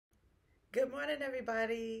Good morning,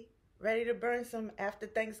 everybody. Ready to burn some after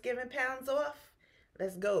Thanksgiving pounds off?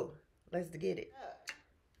 Let's go. Let's get it.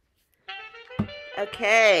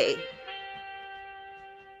 Okay.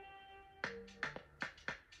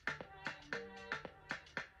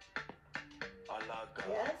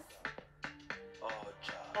 Yes.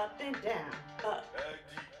 Up and down. Up.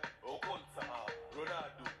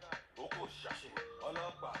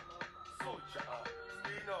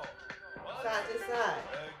 Side to side.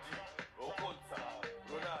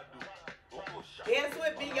 Dance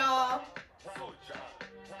with me, y'all.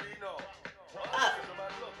 Up.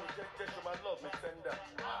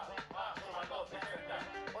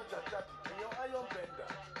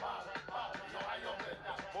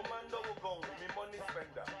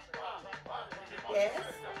 Yes.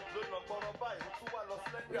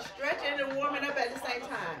 We're stretching and warming up at the same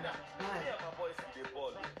time.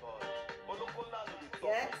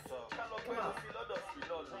 Yes. Come on.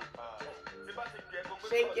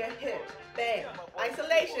 Shake your hips. Bang.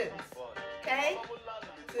 Isolations. Okay?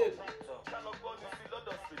 2.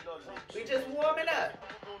 We just warming up.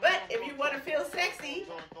 But if you want to feel sexy,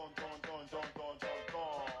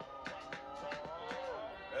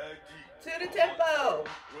 to the tempo.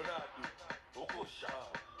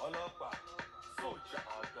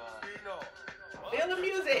 Feel the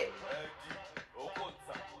music.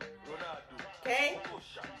 Okay?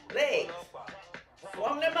 Legs.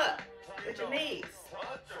 Warm them up with your knees.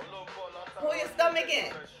 Pull your stomach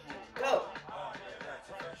in. Go.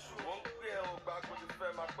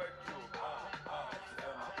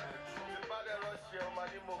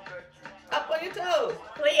 Up on your toes.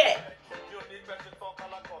 Plie.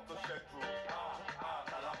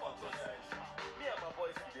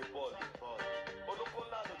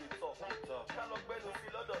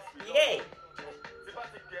 Yay.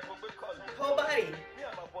 Whole body.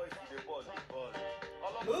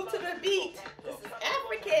 Move to the beat. This is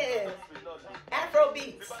African. Afro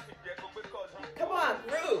beats. Come on,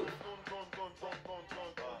 groove.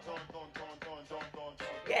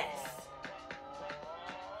 Yes.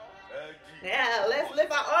 Now let's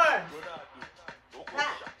lift our arms. Ha.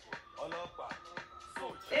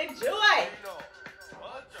 Enjoy.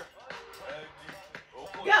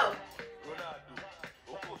 Go.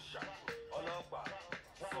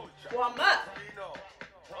 Warm up.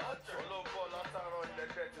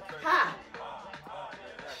 Ha.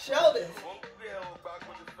 Shoulders.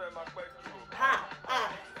 Ha.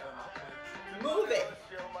 Ha. Move it.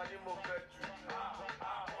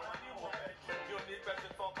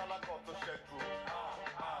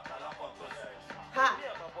 Ha.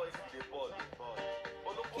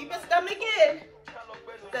 Keep your stomach in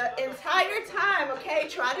the entire time, okay?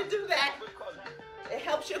 Try to do that. It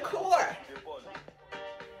helps your core.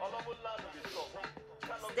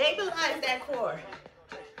 Stabilize that core.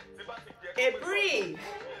 And breathe.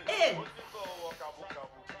 In.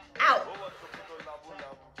 Out.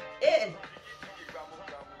 In.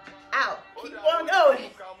 Out. Keep on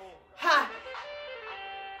going. Ha.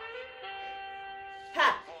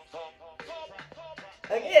 Ha.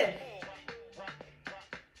 Again.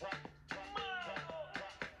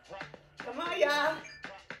 Come on, y'all.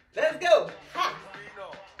 Let's go. Ha.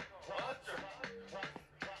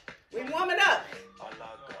 We warming up.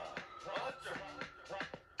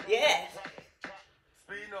 Yes.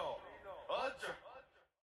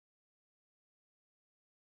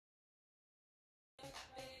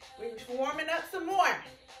 We're warming up some more.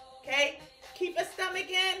 Okay? Keep your stomach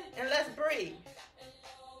in and let's breathe.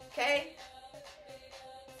 Okay?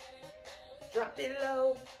 Drop it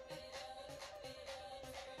low.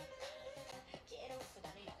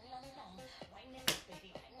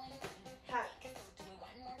 Ha.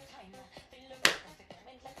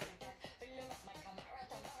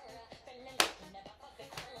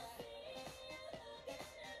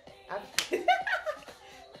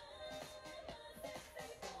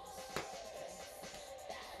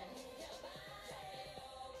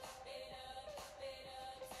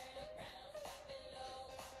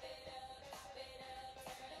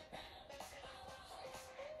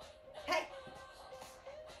 Hey.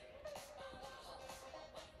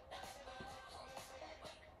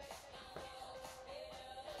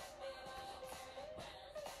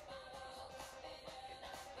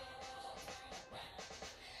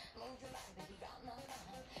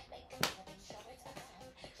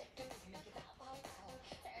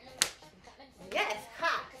 Yes,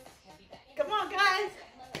 ha. Come on, guys.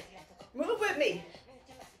 Move with me.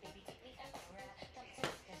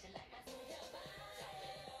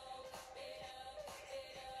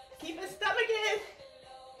 Keep your stomach in.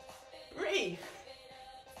 Breathe.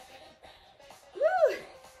 Woo.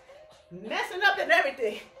 Messing up and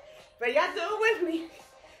everything. But y'all do it with me.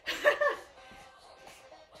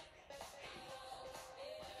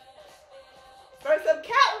 Burn some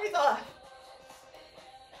calories off.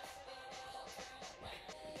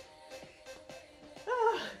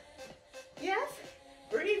 Oh, yes,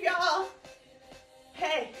 breathe, y'all.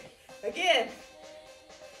 Hey, again.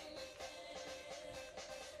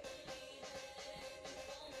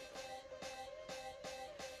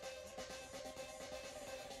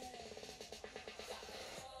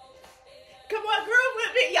 Come on, groove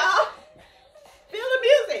with me, y'all. Feel the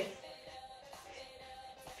music.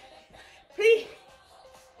 Please.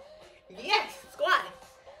 Yes, squat.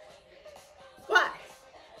 Squat.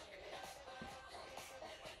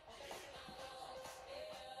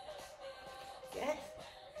 Yes.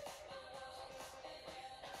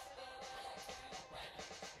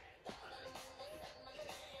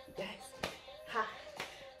 Yes. Ha.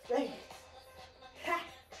 Straight. Ha.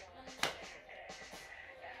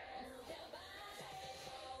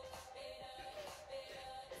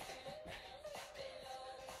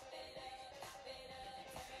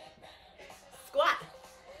 Squat.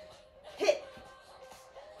 Hit.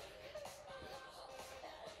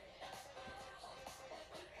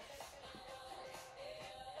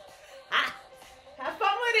 Ha. Have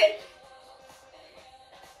fun with it.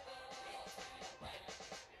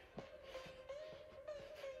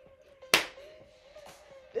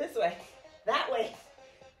 This way. That way.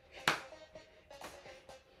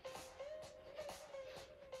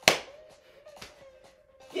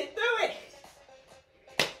 Get through it.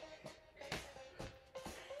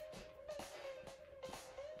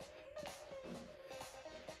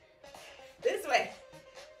 This way.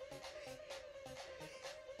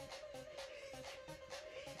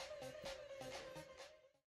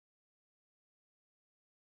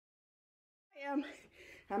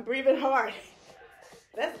 I'm breathing hard.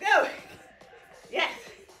 Let's go. Yes.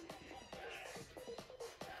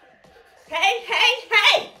 Hey, hey,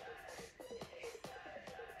 hey.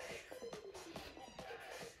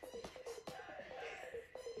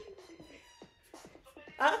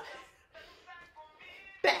 Up.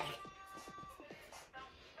 Back.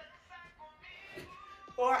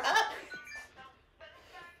 4 up.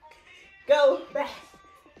 Go back.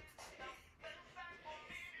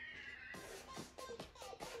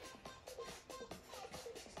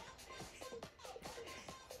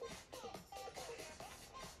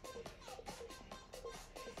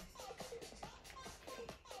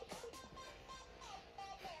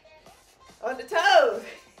 On the toes.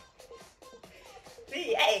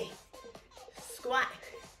 BA. Squat.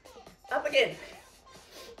 Up again.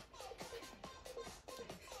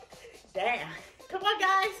 Down. Come on,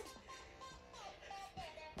 guys.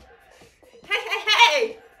 Hey, hey,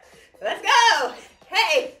 hey. Let's go.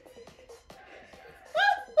 Hey.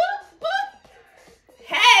 Woo, woo, woo.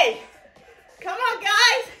 Hey. Come on,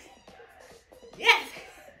 guys. Yes.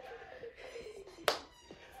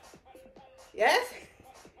 Yes.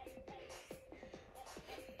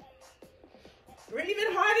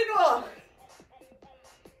 Breathing hard and all.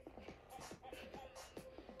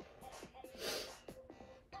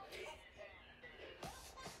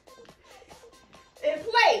 In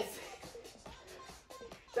place.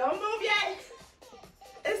 Don't move yet.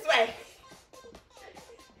 This way.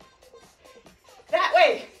 That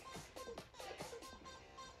way.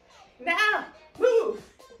 Now, move.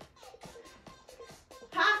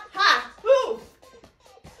 Ha, ha, move.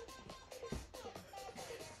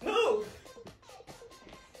 Move.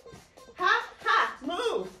 Ha, ha,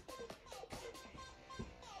 move.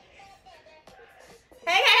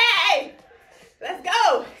 Hey, hey, hey. Let's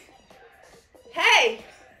go. Hey.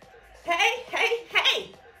 Hey, hey,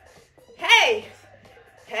 hey. Hey.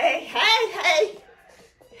 Hey, hey, hey.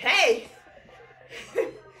 Hey.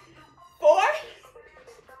 4.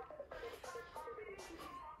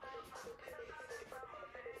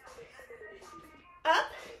 Up.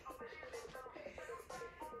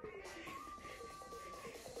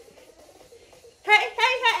 Hey,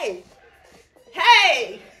 hey, hey.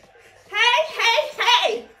 Hey. Hey, hey,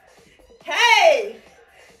 hey. Hey.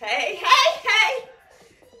 Hey, hey, hey.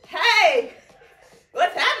 Hey.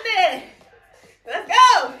 What's happening? Let's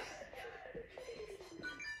go.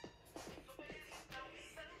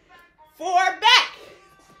 4 back.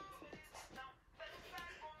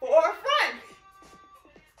 4 front.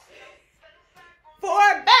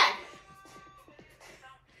 4 back.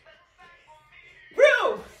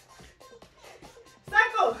 Groove.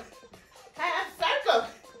 Circle. Half circle.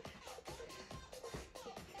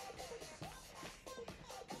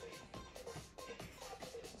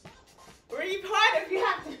 Breathe hard if you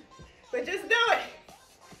have to, but just do it.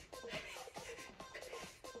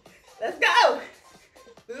 Let's go.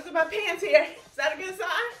 Lose through my pants here. Is that a good sign?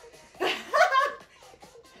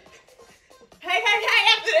 Hey,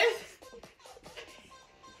 after this.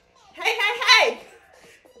 Hey.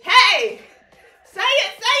 Hey. Say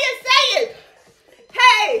it.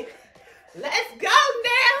 Hey. Let's go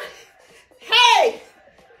now. Hey.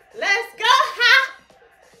 Let's go. Ha.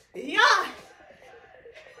 Yeah.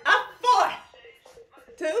 Up 4,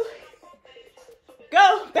 2,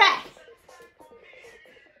 go back.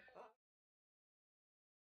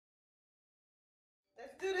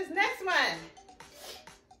 Let's do this next one.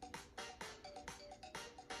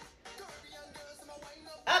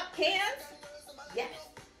 Up, hands. Yes.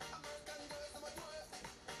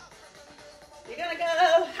 You're gonna go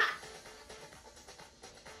ha.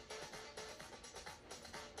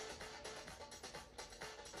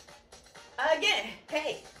 Again,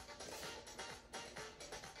 hey.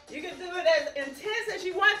 You can do it as intense as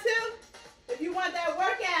you want to if you want that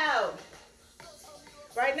workout.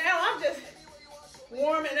 Right now, I'm just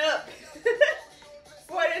warming up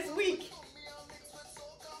for this week.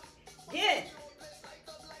 Again.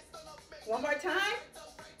 One more time.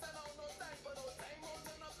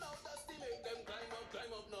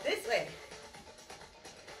 This way.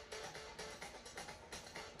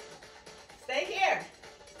 Stay here.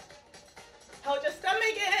 Hold your stomach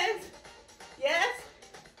in. Yes.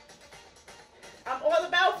 I'm all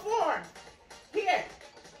about form. Here.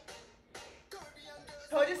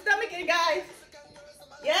 Hold your stomach in, guys.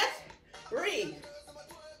 Yes. Breathe.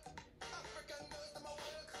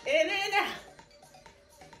 In and out.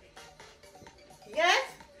 Yes.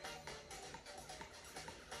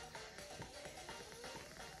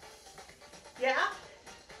 Yeah.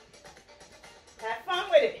 Have fun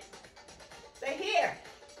with it. Stay here.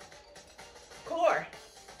 Core.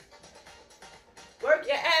 Work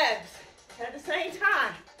your abs at the same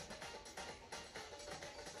time.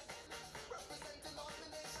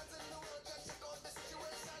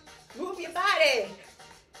 Move your body.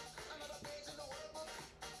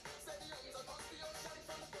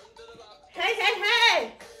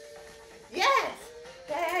 Hey. Yes.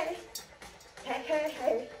 Hey.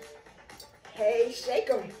 Hey, shake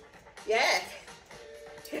them. Yes.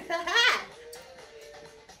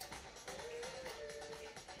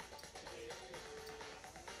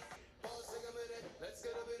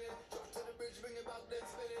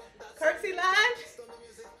 Curtsy lunge.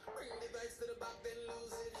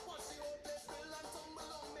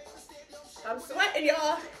 I'm sweating,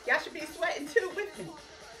 y'all. Y'all should be sweating too with me.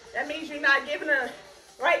 That means you're not giving the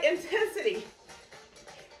right intensity.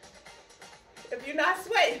 If you're not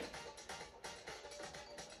sweating,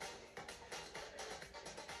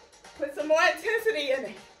 put some more intensity in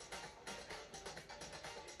it.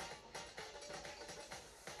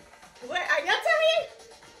 What are y'all telling me?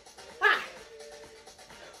 Ah.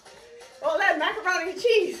 All that macaroni and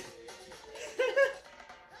cheese.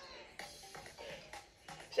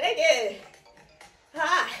 Shake it.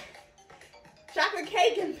 Ah. Chocolate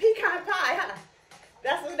cake and pecan pie, huh?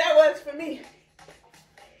 That's what that was for me.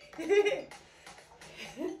 Ready?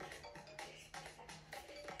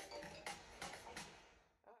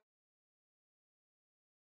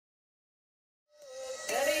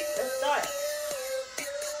 Let's start.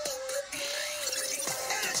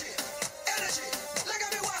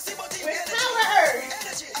 With power.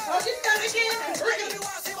 Hold your stomach in and breathe.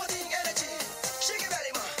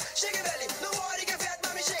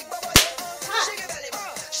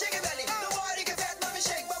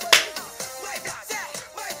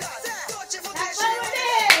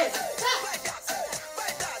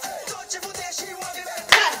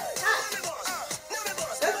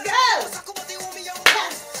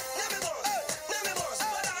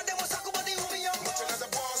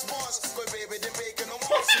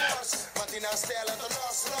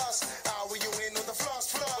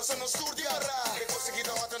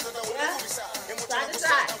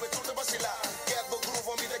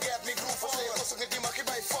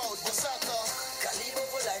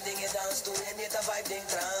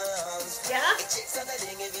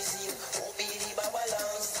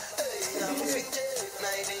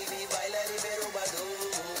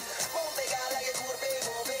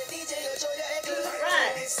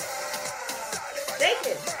 Take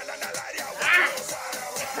it.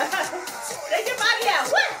 Take your body out.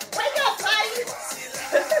 What? Wake up, buddy.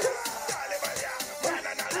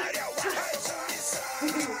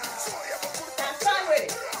 Have fun with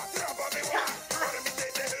it.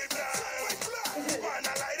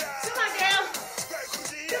 Come on, girl.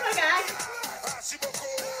 Come on, guys.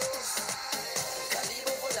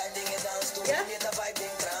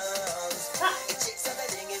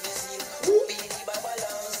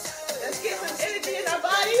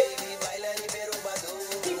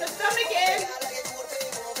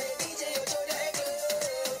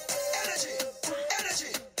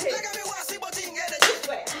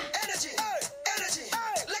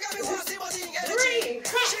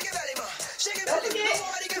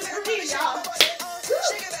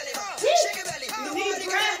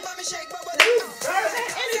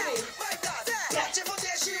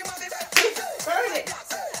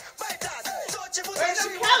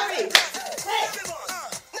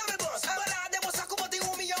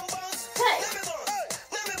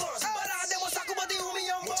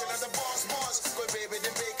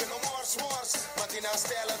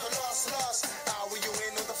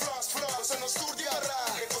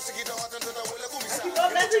 Keep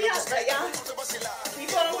on messing up, but y'all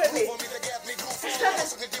keep on with me.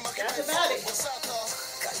 That's about it.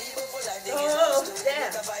 Oh,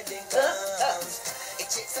 down, up.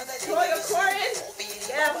 Pull your core in,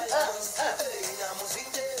 down, up.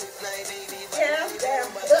 Down,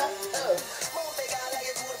 up.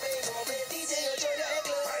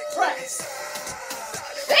 Right.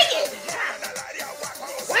 Take it.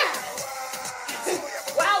 Wow.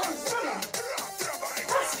 Wow, woman.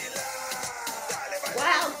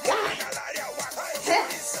 Wow, God.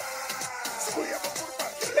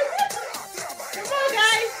 Come on,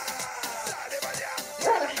 guys.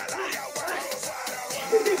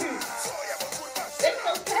 Take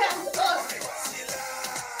those pounds up.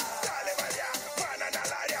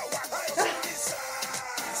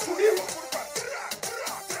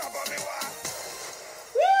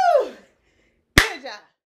 Woo! Good job.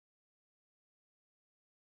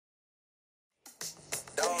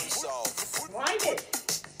 Wind it.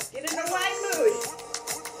 Get in the right mood.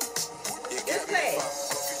 This way.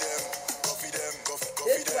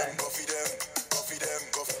 This way.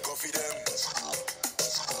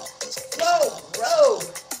 Slow, roll.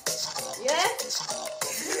 Yes?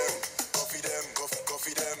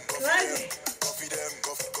 Climb it.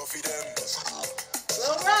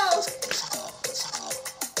 Slow roll.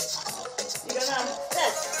 You're gonna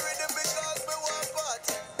step.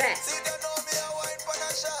 Back.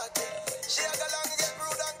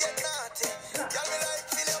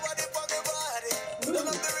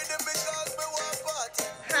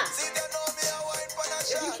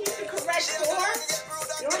 If you keep the correct form,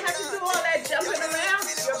 you don't have to do all that jumping around.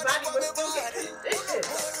 Your body will still get conditioned.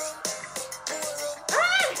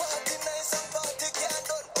 Ah!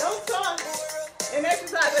 Don't talk and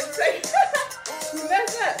exercise at the same time. You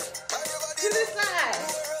mess up. To the side.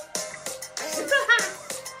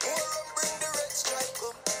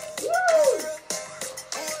 Woo!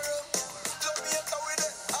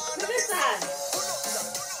 To the side.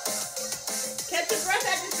 Catch your breath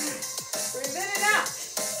at the time. Breathe in and out.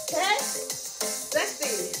 Okay?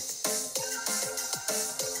 Sexy.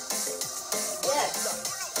 Yes.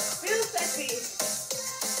 Feel sexy.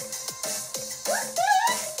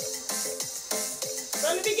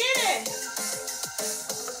 From the beginning.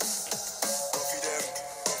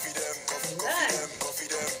 Nice.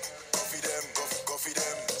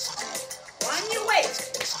 Wind your waist.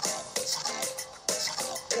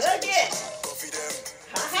 Good again.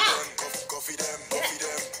 Ha-ha. Yeah.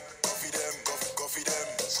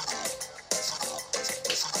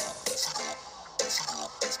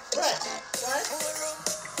 Right. 1,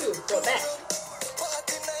 2. Go back.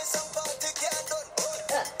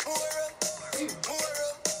 Up. 2.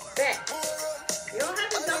 Back. You don't have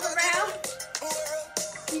to jump around.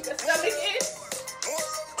 Keep your stomach in.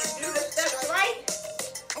 Do the steps right.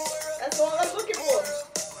 That's all I'm looking for.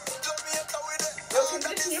 You'll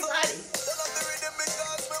condition your body.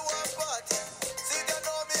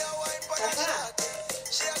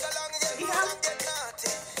 See how?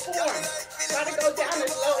 4. Try to go down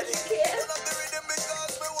as low as you can.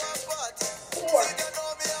 4.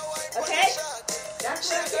 Okay? That's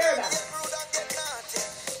what I care about.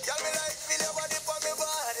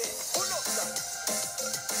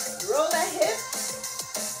 Roll that hip.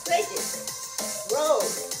 Take it. Roll.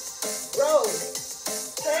 Roll.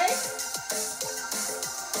 Okay?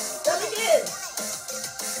 Stomach in.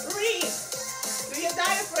 Breathe. Do your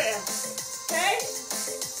diaphragm. Okay?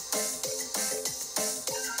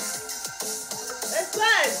 Let's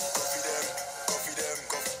plunge.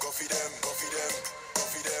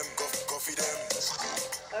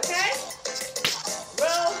 Okay?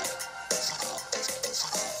 Roll.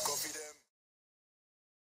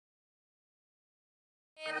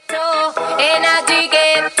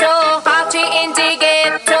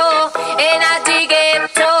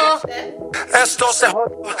 Esto se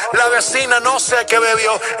jodió. La vecina no sé qué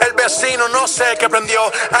bebió, el vecino no sé qué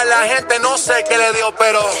prendió, a la gente no sé qué le dio,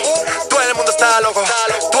 pero todo el mundo está loco,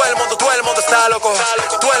 todo el mundo está loco,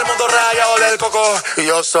 todo el mundo rayado del coco, y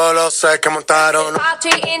yo solo sé que montaron. Party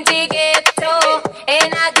in the ghetto,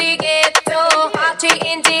 in the ghetto, party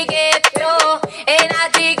in the ghetto, in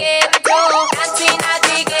the ghetto, dance in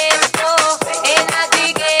the ghetto, in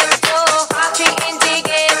the ghetto, party in the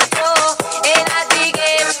ghetto, in the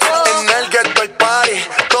ghetto. En el ghetto hay party,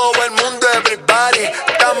 todo el mundo everybody,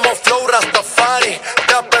 estamos flow Rastafari,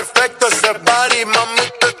 está perfecto ese party,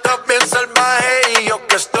 mami tú estás bien salvaje y yo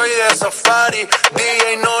que estoy de safari,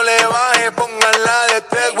 DJ no le baje, pónganla de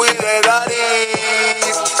Tego y de Dari.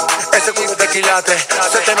 Ese culo de quilate,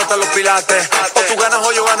 se te notan los pilates, o tú ganas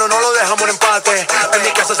o yo gano, no lo dejamos en empate, en mi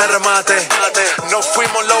que hace ese remate. Nos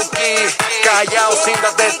fuimos low key, callados sin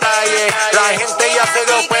dar detalles. La gente ya se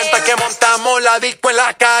dio cuenta que montamos la disco en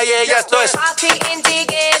la calle. Y esto es Party in the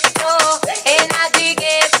ghetto, in the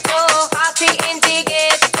ghetto. Party in the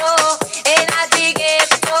ghetto, in the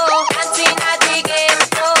ghetto. Dancing in the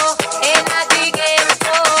ghetto, in the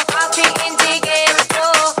ghetto. Party in the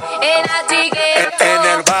ghetto, in the ghetto. en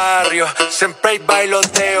el barrio. Siempre hay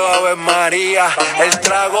bailoteo, Ave María. El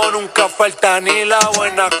trago nunca falta ni la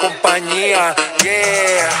buena compañía.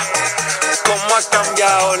 Yeah. Cómo ha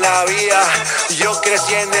cambiado la vida. Yo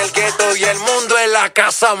crecí en el gueto y el mundo es la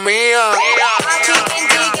casa mía. Party in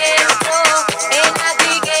the ghetto, in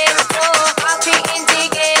the ghetto. Party in the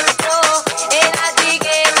ghetto, in the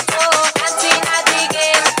ghetto. Dancing in the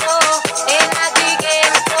ghetto, in the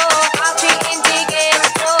ghetto. Party in the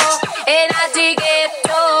ghetto, in the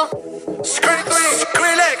ghetto.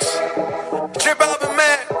 Skrillex, Chip Alvin,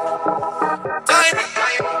 man. Tiny,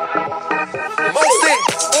 Mosey.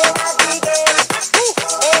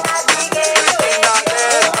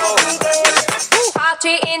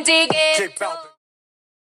 Party in the ghetto. Chip Alvin.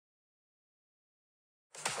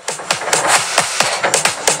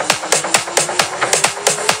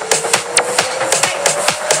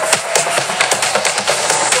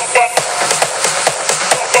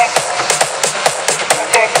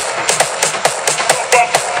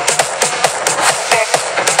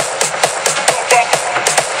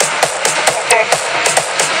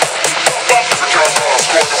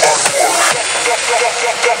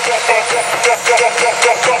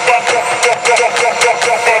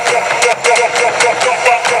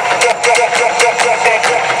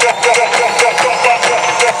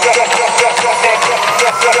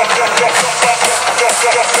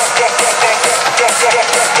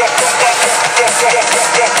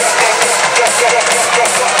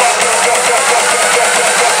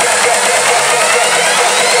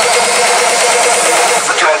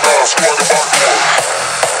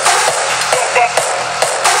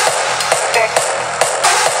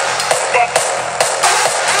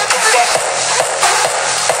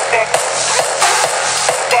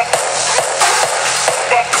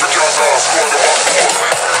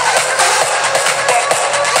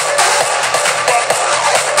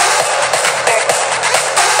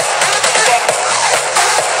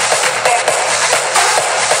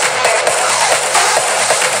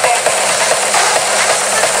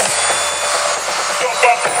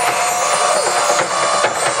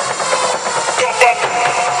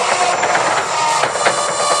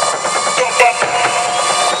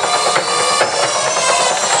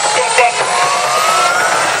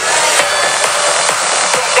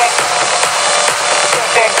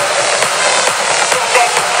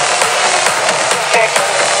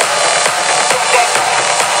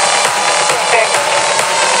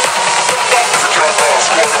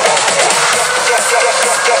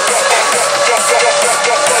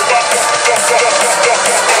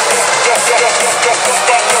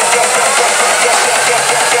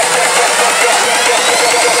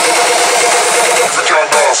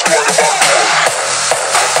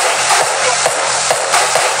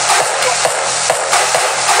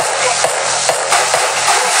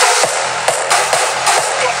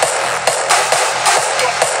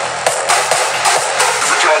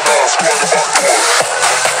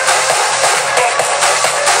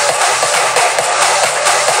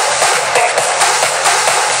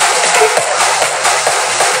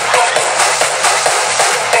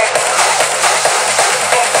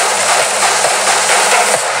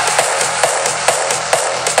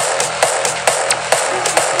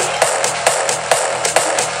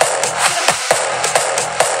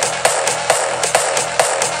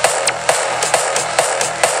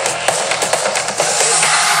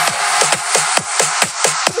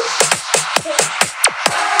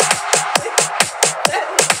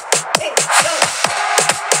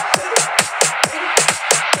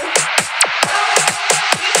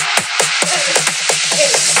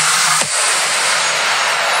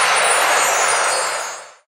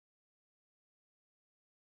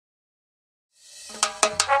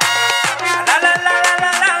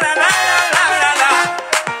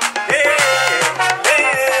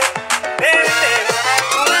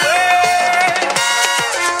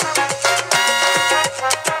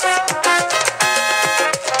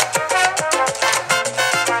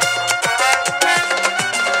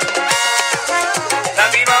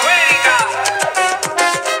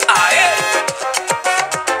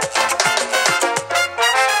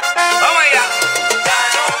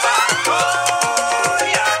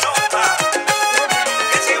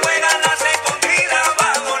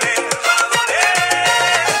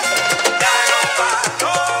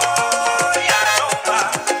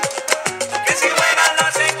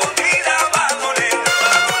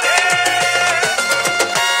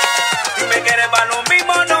 quieres para lo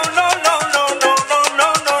mismo, no, no, no, no, no, no,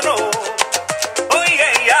 no, no, no.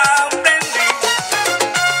 Oye, ya aprendí.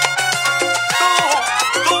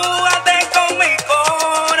 Tú jugaste con mi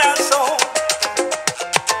corazón.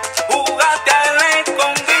 Jugaste a la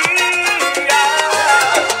escondida.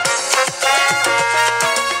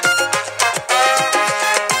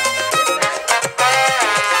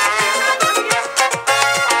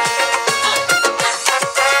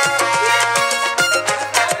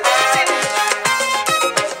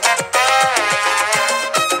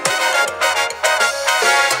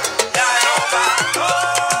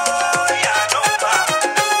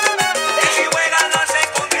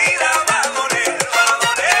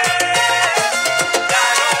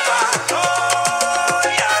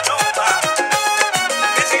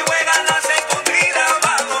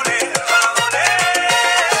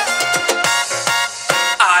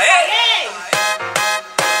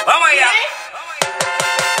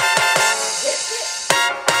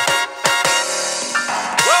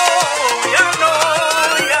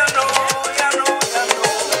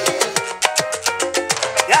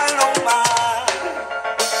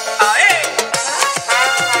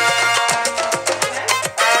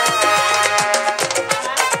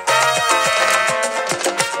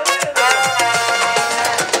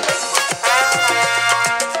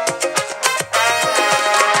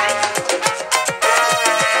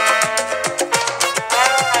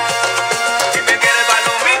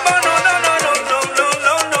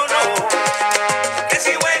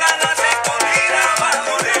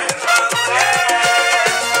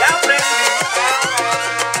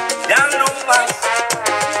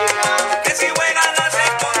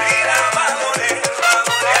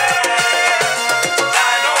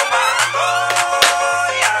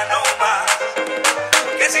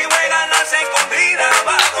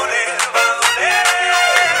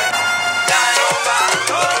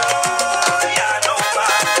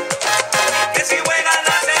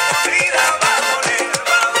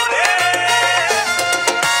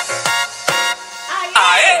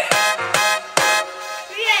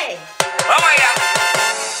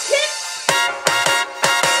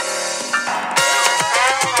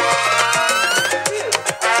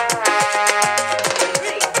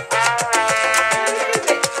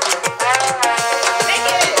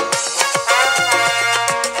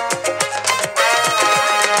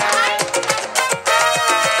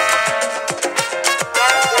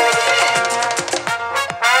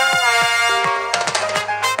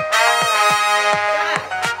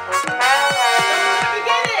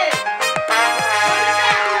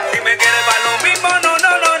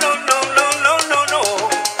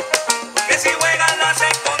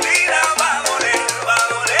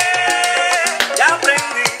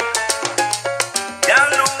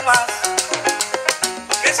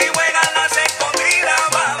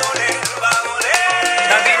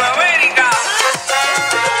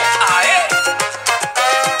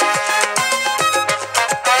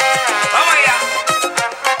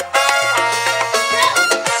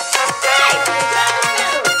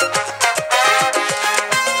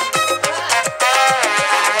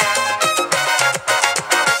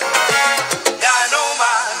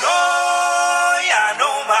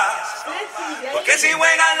 Que si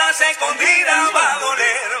juegan las escondidas va a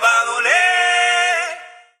doler, va a doler.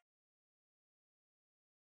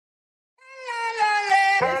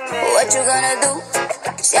 What you gonna do?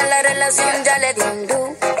 Si a la relación ya le di un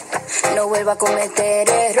do. No vuelvo a cometer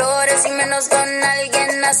errores y menos con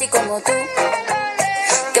alguien así como tú,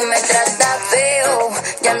 que me trata feo.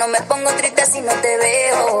 Ya no me pongo triste si no te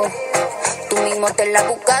veo. Tú mismo te la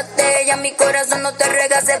buscaste, ya mi corazón no te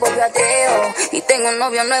rega, se volvió ateo. Y tengo un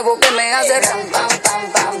novio nuevo que me hace ram, pam,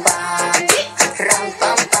 pam, pam, pam. Ram,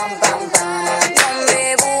 pam, pam, pam, pam. No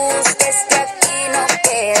me busques que aquí no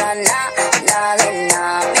queda nada, nada de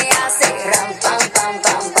nada. Me hace ram, pam, pam,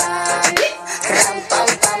 pam, pam. Ram, pam,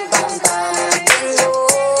 pam, pam, pam. Tengo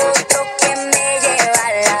otro que me lleva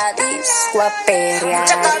a la disco a perrear.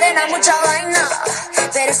 Mucha cadena, mucha vaina,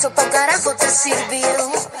 pero eso pa' carajo te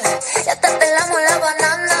sirvió. Ya te pelamos la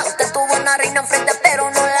banana. Usted tuvo una reina enfrente pero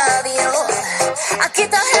no la dio. Aquí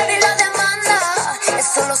está heavy la demanda.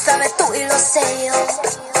 Eso lo sabes tú y lo sé yo.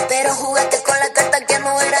 Pero jugaste con la carta que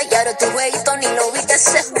no era y ahora tu jueguito ni lo viste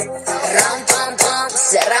ser. Ram, pam, pam,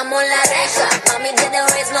 cerramos la reja. Mami tiene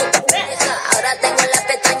raíz, no te deja. Ahora tengo la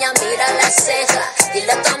pestaña, mira la ceja.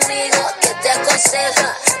 Dile a tu amigo que te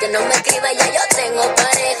aconseja que no me escriba, ya yo tengo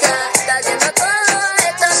pareja. Está haciendo todo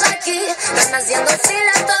esto aquí. Están haciendo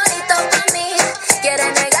fila todito pa' mí.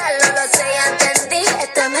 Quieren negarlo, lo sé, ya entendí.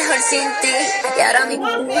 Esto es mejor sin ti. Y ahora mi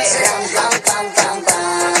ram, pam, pam, pam,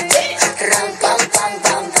 pam. Ram, pam, pam,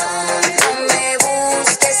 pam, pam. No me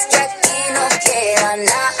busques que aquí no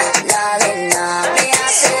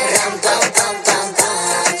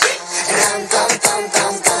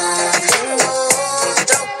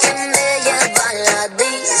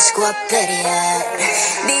a pelear.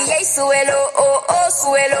 DJ, súbelo, oh, oh,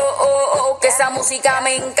 súbelo, oh, oh, que esa música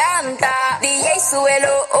me encanta. DJ,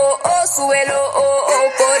 súbelo, oh, oh, súbelo, oh, oh,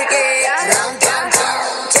 porque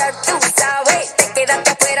ya tú sabes, te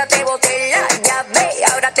quedaste afuera, te boté la llave.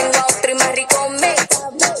 Ahora tengo a otro y más rico me.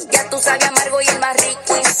 Ya tú sabes amargo y el más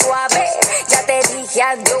rico y suave. Ya te dije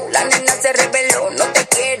adiós, la nena se reveló, no te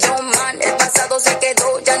quiero más. El pasado se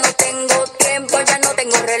quedó, ya no tengo tiempo, ya no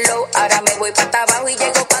tengo reloj. Ahora me voy para abajo y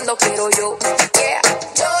llego cuando quiero yo. Yeah.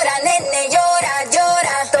 Llora, nene, llora,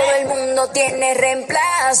 llora. Todo el mundo tiene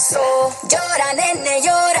reemplazo. Llora, nene,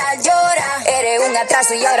 llora, llora. Eres un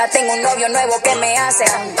atraso y ahora tengo un novio nuevo que me hace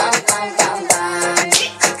ram, pam, pam, pam, pam.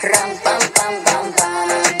 Ram, pam, pam, pam, pam.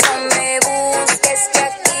 No me busques que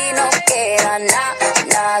aquí no queda nada,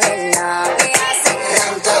 nada de nada. Me hace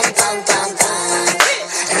ram, pam, pam, pam, pam.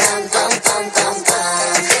 Ram, pam, pam, pam,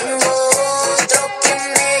 pam. Tengo otro que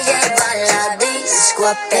me lleva a la disco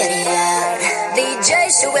a pelear. DJ,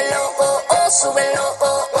 súbelo, oh, oh, súbelo,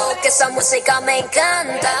 oh, oh, que esa música me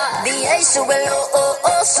encanta. DJ, súbelo, oh,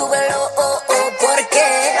 oh, súbelo, oh, oh,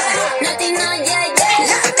 porque Latina, yeah, yeah.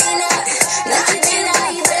 Latina, Latina,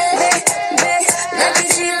 baby,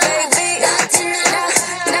 Latina, baby, Latina,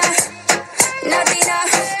 Latina,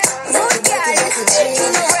 WorkOut,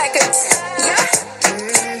 Records, yeah.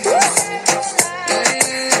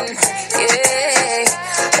 Yeah,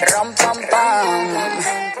 ram, pam, pam.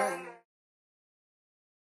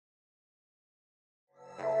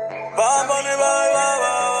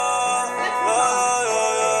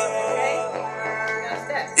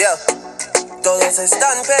 Yeah. Todos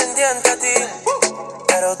están pendientes a ti,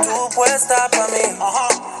 pero tú puesta pa' mí,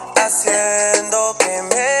 haciendo que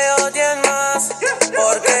me odien más,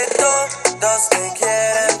 porque todos te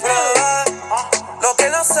quieren probar. Lo que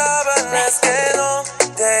no saben es que no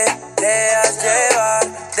te dejas llevar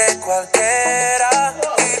de cualquiera,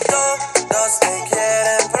 y todos te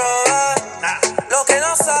quieren probar. Lo que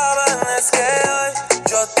no saben es que hoy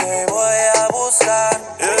yo te voy a buscar.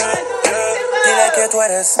 Dile que tú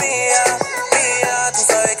eres mía, mía, tú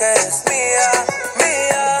sabes que eres mía,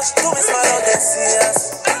 mía. Tú misma lo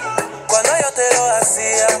decías cuando yo te lo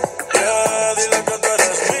hacía. Dile que tú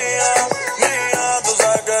eres mía, mía, tú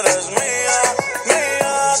sabes que eres mía,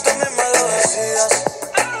 mía. Tú misma lo decías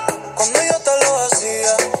cuando yo te lo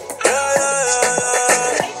hacía.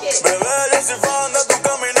 Bebé, yo soy fan de tu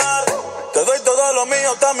caminar. Te doy todo lo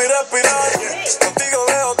mío hasta mi respirar. Contigo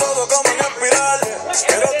veo todo como en espiral.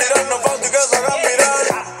 Quiero tirarnos fotos y que se hagan mirar.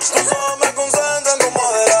 Tus ojos me concentran como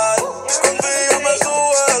moderar. Contigo me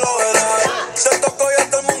sube el overall. Te toco y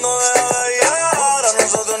hasta el mundo deja de ir. Ahora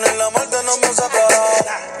nosotros ni la muerte nos va a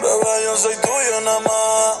separar. Bebé, yo soy tuyo nada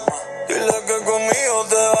más. Dile que conmigo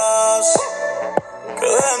te vas. Que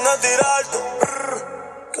dejen de tirarte.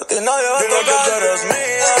 Que a ti nadie va a tocar. Dile que tú eres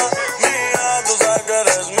mía, mía. Tú sabes que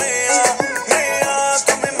eres mía, mía.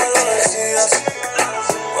 Tú misma lo decías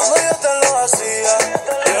cuando yo te lo hacía.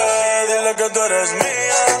 Dile que tú eres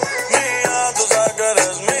mía, mía. Tú sabes que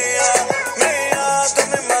eres mía, mía. Tú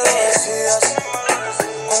misma lo decías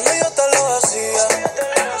cuando yo te lo hacía.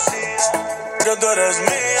 Que tú eres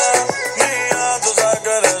mía, mía. Tú sabes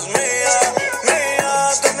que eres mía,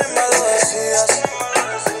 mía. Tú misma lo decías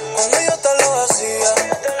cuando yo te lo hacía.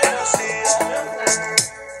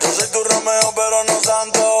 Yo soy tu Romeo pero no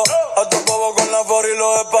santo. A tu bobo con la for y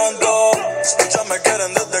los espanto. Muchas me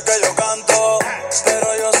quieren desde que yo canto,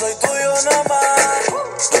 pero yo soy tuyo nada más.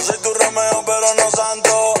 Yo soy tu Romeo pero no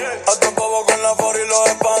santo. A tu bobo con la for y los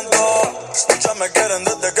espanto. Muchas me quieren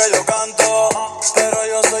desde que yo canto, pero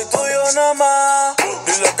yo soy tuyo nada más.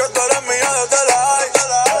 Dile que tú eres mía desde la high.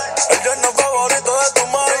 El yerno favorito de tu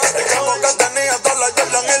mai. El campo que tenía todas las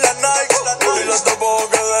Jordan y las Nike. Dile a tu bobo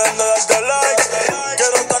que dejen de darte like.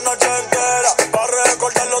 Quiero esta noche entera para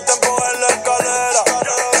recordar los tiempos en la escalera.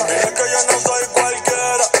 Dile que yo no soy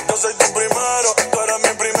cualquiera, yo soy tu primero, tú eres mi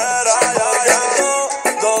primera.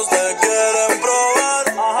 Todos te quieren probar.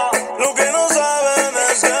 Lo que no saben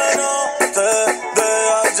es que no te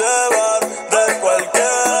dejas llevar de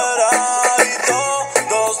cualquiera. Y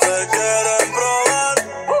todos te quieren probar.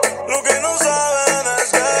 Lo que no saben es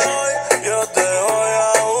que hoy yo te voy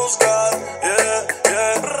a buscar.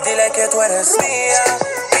 Dile que tú eres mía,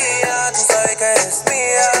 mía. Tú sabes que eres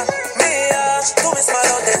mía, mía. Tú misma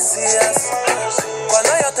lo decías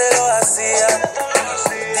cuando yo te lo hacía.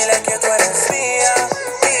 Dile que tú eres mía,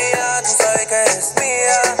 mía. Tú sabes que eres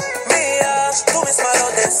mía, mía. Tú misma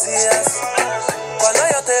lo decías cuando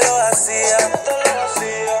yo te lo hacía.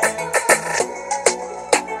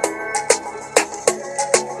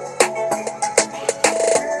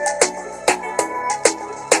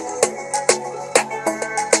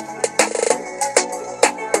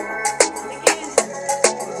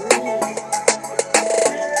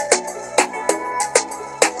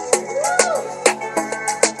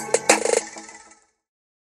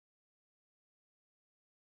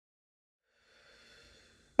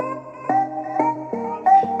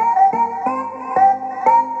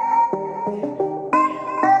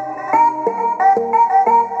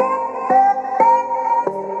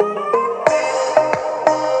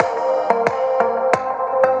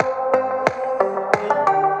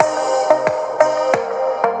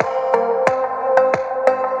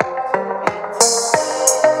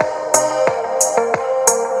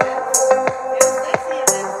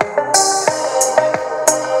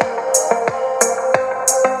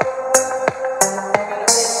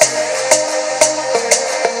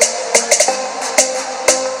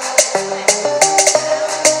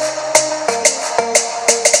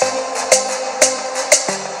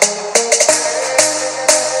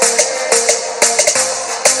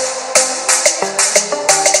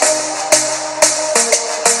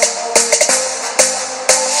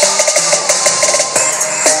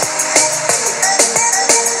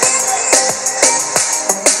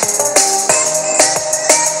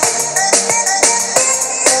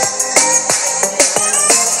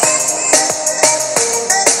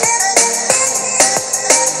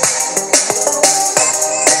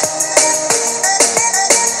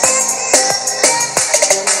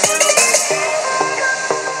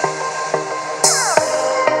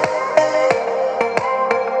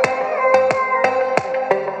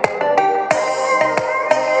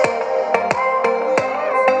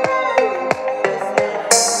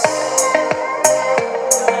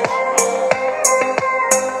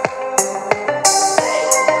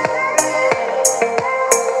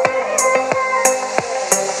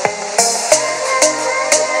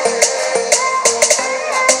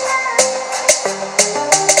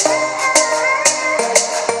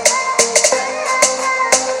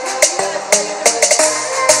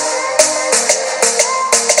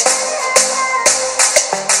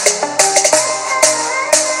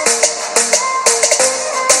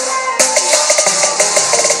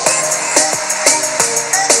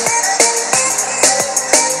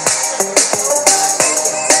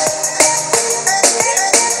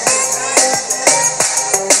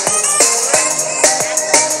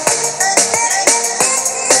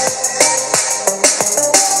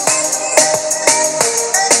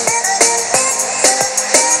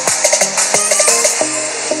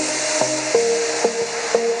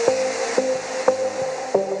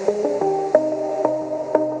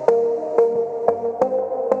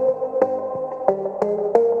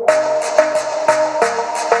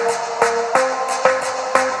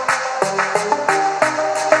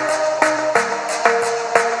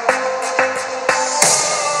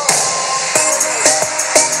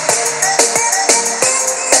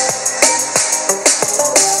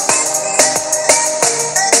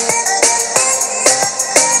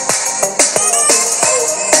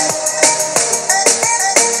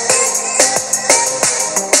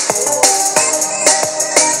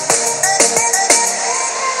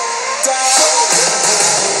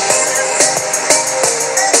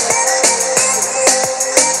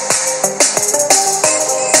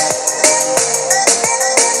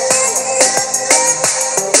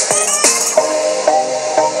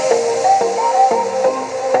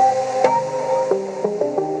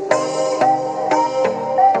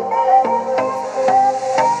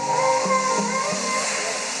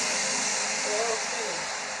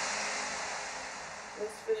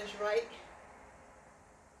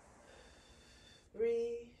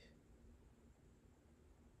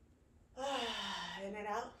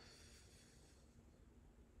 out.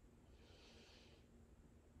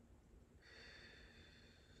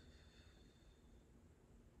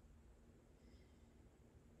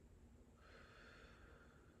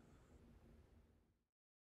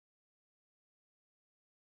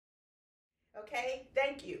 Okay,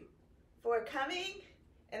 thank you for coming,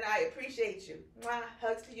 and I appreciate you. Mwah,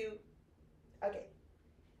 hugs to you. Okay,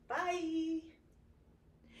 bye.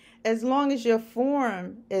 As long as your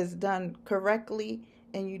form is done correctly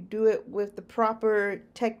and you do it with the proper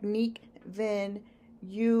technique, then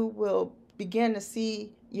you will begin to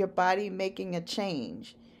see your body making a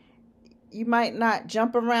change. You might not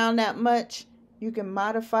jump around that much. You can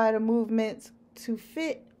modify the movements to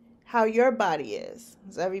fit how your body is.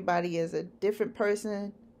 Because everybody is a different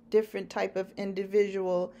person, different type of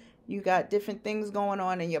individual. You got different things going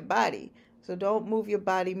on in your body. So don't move your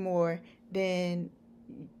body more than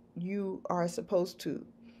you are supposed to.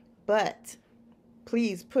 But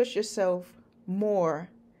please push yourself more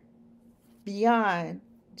beyond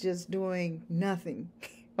just doing nothing.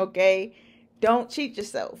 Okay? Don't cheat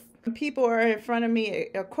yourself. When people are in front of me,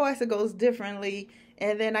 of course it goes differently,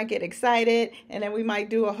 and then I get excited, and then we might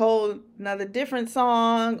do a whole another different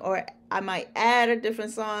song, or I might add a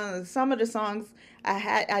different song. Some of the songs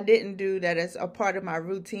I didn't do that is a part of my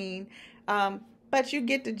routine, but you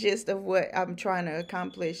get the gist of what I'm trying to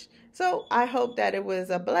accomplish. So I hope that it was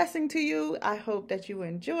a blessing to you. I hope that you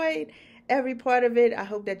enjoyed every part of it. I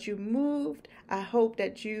hope that you moved. I hope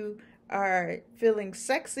that you are feeling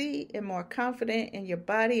sexy and more confident in your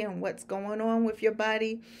body and what's going on with your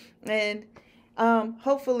body. And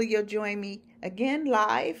hopefully you'll join me again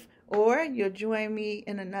live, or you'll join me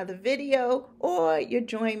in another video, or you'll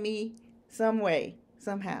join me some way,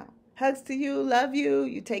 somehow. Hugs to you. Love you.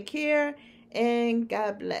 You take care, and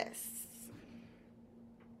God bless.